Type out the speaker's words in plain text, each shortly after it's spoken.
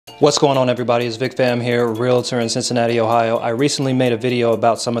What's going on, everybody? It's Vic Fam here, realtor in Cincinnati, Ohio. I recently made a video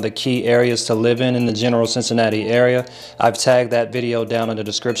about some of the key areas to live in the general Cincinnati area. I've tagged that video down in the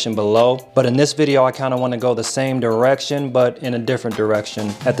description below. But in this video, I kind of want to go the same direction, but in a different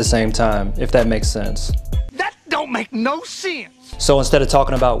direction at the same time, if that makes sense. That don't make no sense. So instead of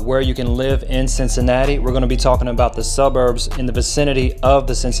talking about where you can live in Cincinnati, we're going to be talking about the suburbs in the vicinity of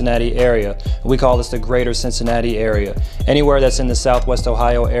the Cincinnati area. We call this the greater Cincinnati area. Anywhere that's in the Southwest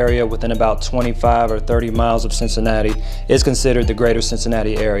Ohio area within about 25 or 30 miles of Cincinnati is considered the greater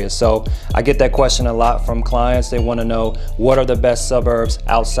Cincinnati area. So I get that question a lot from clients. They want to know what are the best suburbs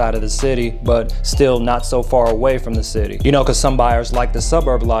outside of the city, but still not so far away from the city. You know, because some buyers like the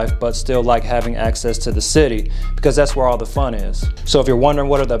suburb life, but still like having access to the city because that's where all the fun is. So if you're wondering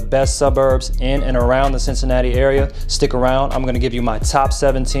what are the best suburbs in and around the Cincinnati area, stick around. I'm going to give you my top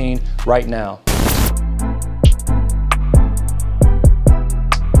 17 right now.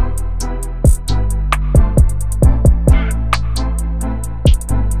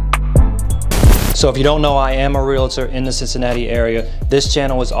 So if you don't know, I am a realtor in the Cincinnati area. This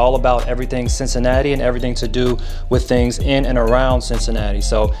channel is all about everything Cincinnati and everything to do with things in and around Cincinnati.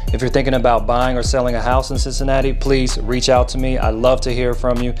 So if you're thinking about buying or selling a house in Cincinnati, please reach out to me. I'd love to hear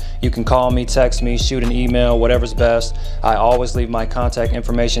from you. You can call me, text me, shoot an email, whatever's best. I always leave my contact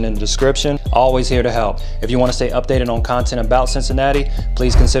information in the description. Always here to help. If you want to stay updated on content about Cincinnati,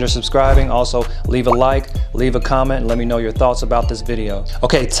 please consider subscribing. Also, leave a like, leave a comment, and let me know your thoughts about this video.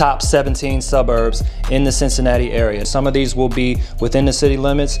 Okay, top 17 suburbs in the Cincinnati area. Some of these will be within the city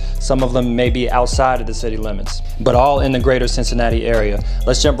limits, some of them may be outside of the city limits, but all in the greater Cincinnati area.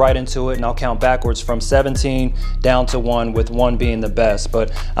 Let's jump right into it and I'll count backwards from 17 down to 1, with 1 being the best.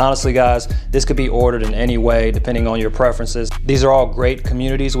 But honestly guys, this could be ordered in any way depending on your preferences. These are all great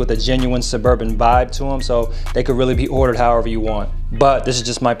communities with a genuine suburban vibe to them, so they could really be ordered however you want. But this is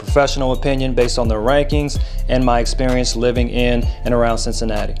just my professional opinion based on the rankings and my experience living in and around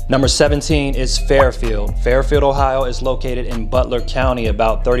Cincinnati. Number 17 is Fairfield. Fairfield, Ohio is located in Butler County,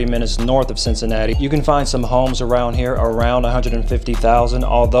 about 30 minutes north of Cincinnati. You can find some homes around here around $150,000,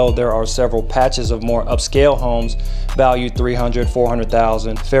 although there are several patches of more upscale homes valued $300,000,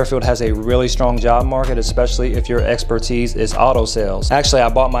 $400,000. Fairfield has a really strong job market, especially if your expertise is auto sales. Actually, I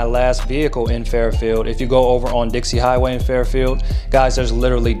bought my last vehicle in Fairfield. If you go over on Dixie Highway in Fairfield, guys, there's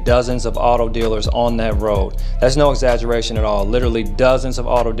literally dozens of auto dealers on that road. That's no exaggeration at all. Literally dozens of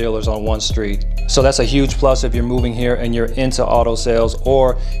auto dealers on one street. So that's a huge plus if you're moving here and you're into auto sales,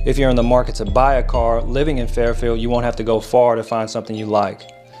 or if you're in the market to buy a car. Living in Fairfield, you won't have to go far to find something you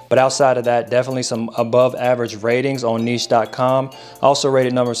like. But outside of that, definitely some above average ratings on niche.com. Also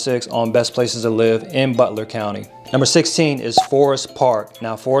rated number 6 on best places to live in Butler County. Number 16 is Forest Park.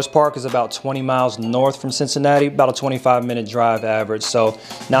 Now, Forest Park is about 20 miles north from Cincinnati, about a 25-minute drive average, so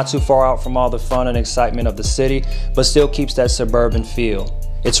not too far out from all the fun and excitement of the city, but still keeps that suburban feel.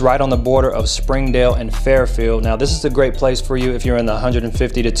 It's right on the border of Springdale and Fairfield. Now, this is a great place for you if you're in the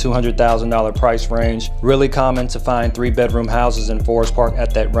 $150,000 to $200,000 price range. Really common to find 3-bedroom houses in Forest Park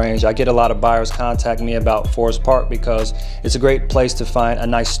at that range. I get a lot of buyers contact me about Forest Park because it's a great place to find a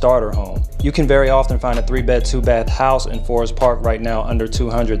nice starter home. You can very often find a 3-bed, 2-bath house in Forest Park right now under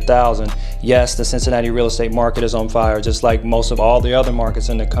 $200,000. Yes, the Cincinnati real estate market is on fire, just like most of all the other markets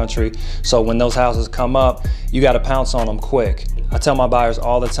in the country. So when those houses come up, you got to pounce on them quick. I tell my buyers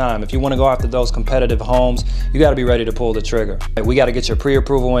all the time, if you want to go after those competitive homes, you got to be ready to pull the trigger. We got to get your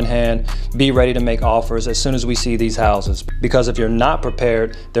pre-approval in hand, be ready to make offers as soon as we see these houses. Because if you're not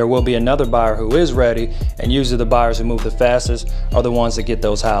prepared, there will be another buyer who is ready, and usually the buyers who move the fastest are the ones that get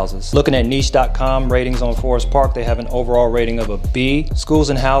those houses. Looking at niche.com ratings on Forest Park, they have an overall rating of a B. Schools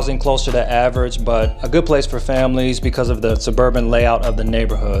and housing closer to average, but a good place for families because of the suburban layout of the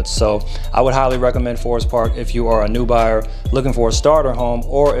neighborhood. So I would highly recommend Forest Park if you are a new buyer looking for a starter home,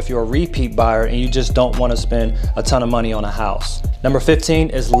 or if you're a repeat buyer and you just don't want to spend a ton of money on a house. Number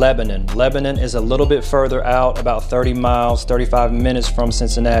 15 is Lebanon. Lebanon is a little bit further out, about 30 miles, 35 minutes from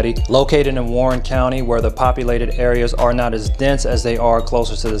Cincinnati, located in Warren County, where the populated areas are not as dense as they are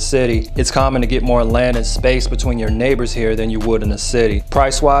closer to the city. It's common to get more land and space between your neighbors here than you would in the city.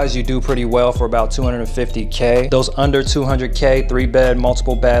 Price-wise, you do pretty well for about $250K. Those under $200K 3-bed,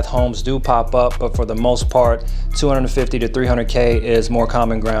 multiple bath homes do pop up, but for the most part, $250 to $300K 300K is more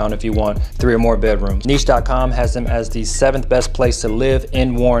common ground if you want 3 or more bedrooms. Niche.com has them as the 7th best place to live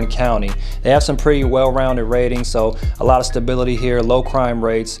in Warren County. They have some pretty well-rounded ratings, so a lot of stability here, low crime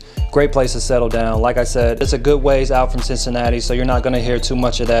rates, great place to settle down. Like I said, it's a good ways out from Cincinnati, so you're not going to hear too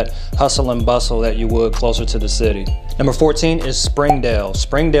much of that hustle and bustle that you would closer to the city. Number 14 is Springdale.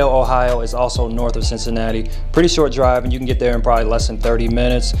 Springdale, Ohio is also north of Cincinnati. Pretty short drive, and you can get there in probably less than 30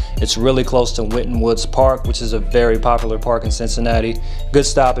 minutes. It's really close to Winton Woods Park, which is a very popular park in Cincinnati. Good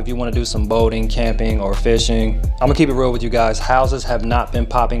stop if you want to do some boating, camping, or fishing. I'm gonna keep it real with you guys. Houses have not been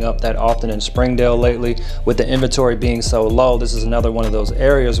popping up that often in Springdale lately. With the inventory being so low, this is another one of those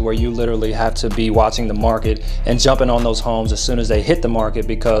areas where you literally have to be watching the market and jumping on those homes as soon as they hit the market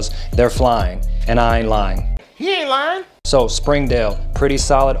because they're flying, and I ain't lying. He ain't lying. So Springdale, pretty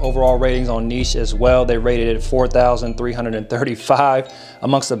solid overall ratings on Niche as well. They rated it 4,335,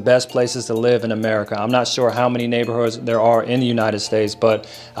 amongst the best places to live in America. I'm not sure how many neighborhoods there are in the United States, but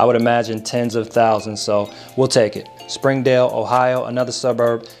I would imagine tens of thousands, so we'll take it. Springdale, Ohio, another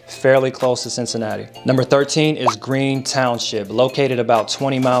suburb, fairly close to Cincinnati. Number 13 is Green Township, located about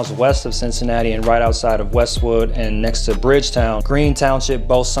 20 miles west of Cincinnati and right outside of Westwood and next to Bridgetown. Green Township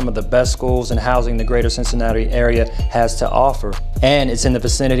boasts some of the best schools and housing the greater Cincinnati area has to offer. And it's in the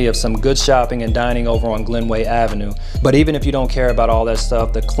vicinity of some good shopping and dining over on Glenway Avenue. But even if you don't care about all that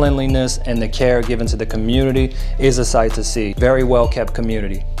stuff, the cleanliness and the care given to the community is a sight to see. Very well kept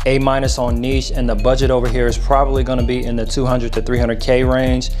community. A- on Niche, and the budget over here is probably going to be in the 200 to 300K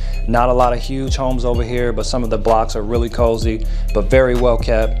range. Not a lot of huge homes over here, but some of the blocks are really cozy, but very well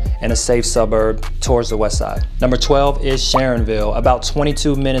kept and a safe suburb towards the west side. Number 12 is Sharonville. About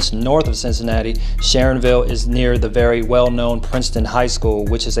 22 minutes north of Cincinnati, Sharonville is near the very well-known Princeton High School,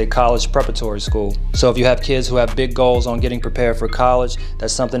 which is a college preparatory school. So if you have kids who have big goals on getting prepared for college,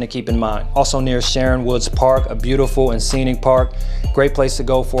 that's something to keep in mind. Also near Sharon Woods Park, a beautiful and scenic park. Great place to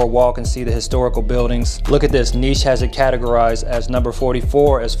go for a walk and see the historical buildings. Look at this, Niche has it categorized as number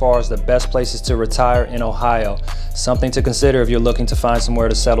 44 as far as the best places to retire in Ohio. Something to consider if you're looking to find somewhere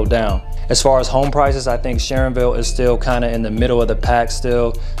to settle down. As far as home prices, I think Sharonville is still kind of in the middle of the pack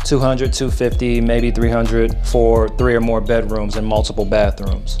still. 200, 250, maybe 300 for 3 or more bedrooms and multiple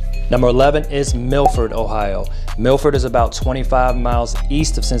bathrooms. Number 11 is Milford, Ohio. Milford is about 25 miles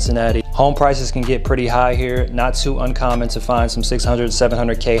east of Cincinnati. Home prices can get pretty high here. Not too uncommon to find some 600,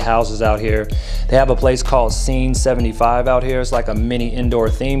 700K houses out here. They have a place called Scene 75 out here. It's like a mini indoor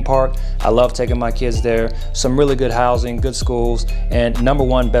theme park. I love taking my kids there. Some really good housing, good schools, and number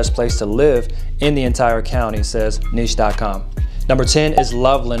 1 best place to live in the entire county, says Niche.com. Number 10 is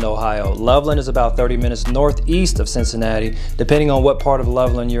Loveland, Ohio. Loveland is about 30 minutes northeast of Cincinnati. Depending on what part of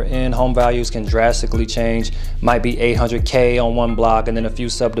Loveland you're in, home values can drastically change. Might be 800K on one block, and then a few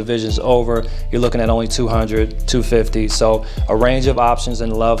subdivisions over, you're looking at only 200, 250. So a range of options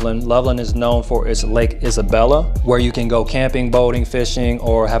in Loveland. Loveland is known for its Lake Isabella, where you can go camping, boating, fishing,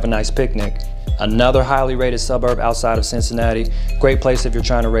 or have a nice picnic. Another highly rated suburb outside of Cincinnati. Great place if you're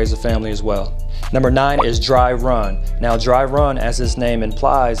trying to raise a family as well. Number 9 is Dry Run. Now Dry Run, as its name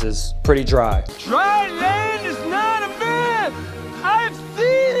implies, is pretty dry. Dry land is not a myth. I've seen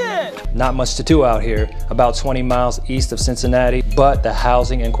it. Not much to do out here, about 20 miles east of Cincinnati, but the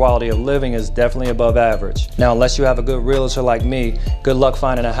housing and quality of living is definitely above average. Now, unless you have a good realtor like me, good luck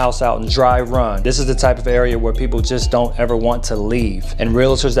finding a house out in Dry Run. This is the type of area where people just don't ever want to leave. And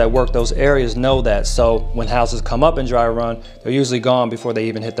realtors that work those areas know that, so when houses come up in Dry Run, they're usually gone before they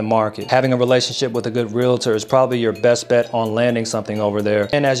even hit the market. Having a relationship with a good realtor is probably your best bet on landing something over there.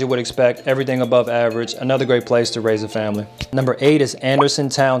 And as you would expect, everything above average, another great place to raise a family. Number 8 is Anderson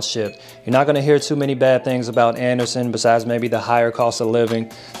Township. You're not going to hear too many bad things about Anderson besides maybe the higher cost of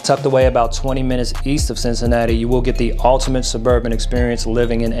living. Tucked away about 20 minutes east of Cincinnati, you will get the ultimate suburban experience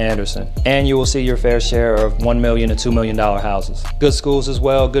living in Anderson. And you will see your fair share of $1 million to $2 million houses. Good schools as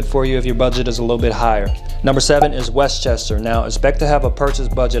well, good for you if your budget is a little bit higher. Number 7 is Westchester. Now expect to have a purchase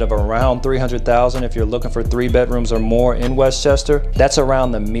budget of around $300,000 if you're looking for 3 bedrooms or more in Westchester. That's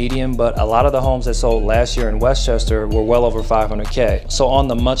around the median, but a lot of the homes that sold last year in Westchester were well over 500K. So on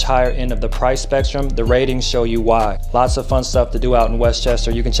the much higher end of the price spectrum, the ratings show you why. Lots of fun stuff to do out in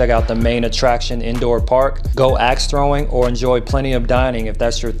Westchester. You can check out the main attraction indoor park, go axe throwing, or enjoy plenty of dining if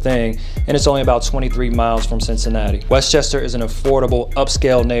that's your thing, and it's only about 23 miles from Cincinnati. Westchester is an affordable,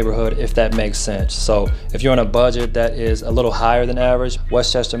 upscale neighborhood if that makes sense. So if you're on a budget that is a little higher than average,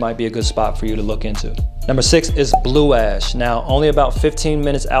 Westchester might be a good spot for you to look into. Number 6 is Blue Ash. Now, only about 15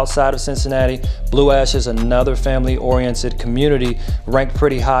 minutes outside of Cincinnati, Blue Ash is another family-oriented community ranked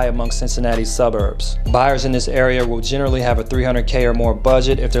pretty high among Cincinnati's suburbs. Buyers in this area will generally have a $300K or more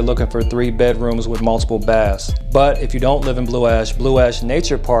budget if they're looking for 3 bedrooms with multiple baths. But if you don't live in Blue Ash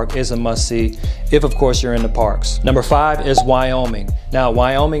Nature Park is a must-see if, of course, you're into parks. Number 5 is Wyoming. Now,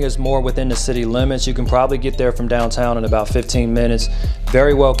 Wyoming is more within the city limits. You can probably get there from downtown in about 15 minutes.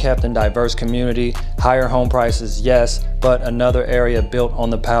 Very well kept and diverse community. Higher home prices, yes, but another area built on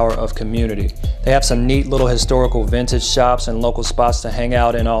the power of community. They have some neat little historical vintage shops and local spots to hang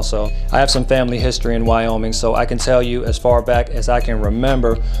out in also. I have some family history in Wyoming, so I can tell you as far back as I can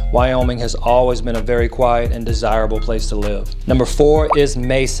remember, Wyoming has always been a very quiet and desirable place to live. Number 4 is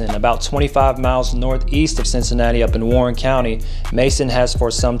Mason. About 25 miles northeast of Cincinnati up in Warren County, Mason has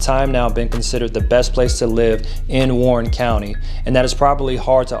for some time now been considered the best place to live in Warren County, and that is probably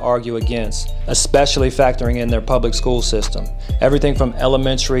hard to argue against, especially factoring in their public school system. Everything from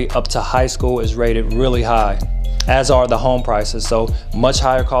elementary up to high school is rated really high, as are the home prices, so much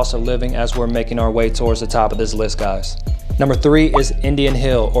higher cost of living as we're making our way towards the top of this list, guys. Number 3 is Indian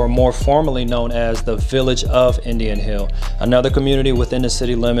Hill, or more formally known as the Village of Indian Hill. Another community within the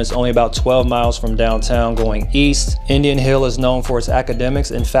city limits, only about 12 miles from downtown going east. Indian Hill is known for its academics.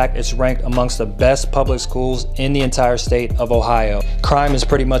 In fact, it's ranked amongst the best public schools in the entire state of Ohio. Crime is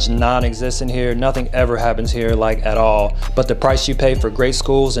pretty much non-existent here. Nothing ever happens here, like at all. But the price you pay for great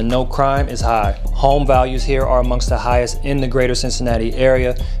schools and no crime is high. Home values here are amongst the highest in the greater Cincinnati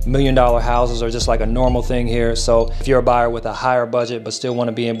area. $1 million houses are just like a normal thing here. So if you're a buyer with a higher budget but still want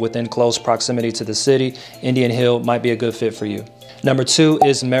to be within close proximity to the city, Indian Hill might be a good fit for you. Number 2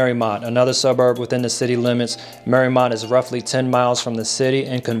 is Mariemont, another suburb within the city limits. Mariemont is roughly 10 miles from the city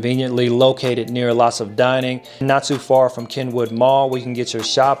and conveniently located near lots of dining. Not too far from Kenwood Mall, we can get your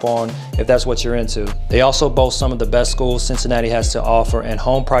shop on if that's what you're into. They also boast some of the best schools Cincinnati has to offer, and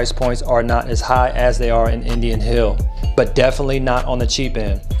home price points are not as high as they are in Indian Hill, but definitely not on the cheap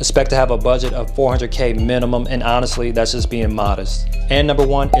end. Expect to have a budget of $400K minimum, and honestly, that's just being modest. And number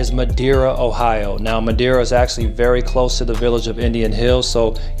 1 is Madeira, Ohio. Now, Madeira is actually very close to the village of Indian Hill,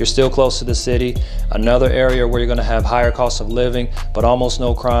 so you're still close to the city. Another area where you're going to have higher cost of living, but almost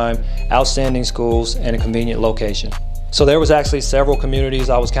no crime, outstanding schools, and a convenient location. So there was actually several communities.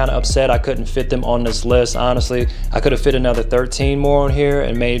 I was kind of upset I couldn't fit them on this list. Honestly, I could have fit another 13 more on here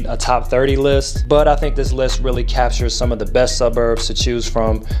and made a top 30 list, but I think this list really captures some of the best suburbs to choose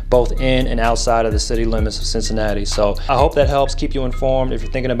from, both in and outside of the city limits of Cincinnati. So I hope that helps keep you informed if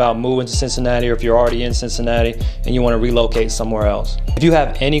you're thinking about moving to Cincinnati, or if you're already in Cincinnati and you want to relocate somewhere else. If you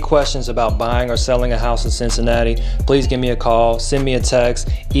have any questions about buying or selling a house in Cincinnati, please give me a call, send me a text,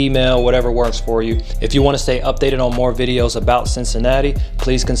 email, whatever works for you. If you want to stay updated on more videos about Cincinnati,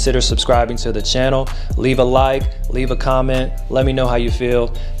 please consider subscribing to the channel. Leave a like, leave a comment, let me know how you feel.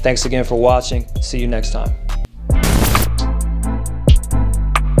 Thanks again for watching. See you next time.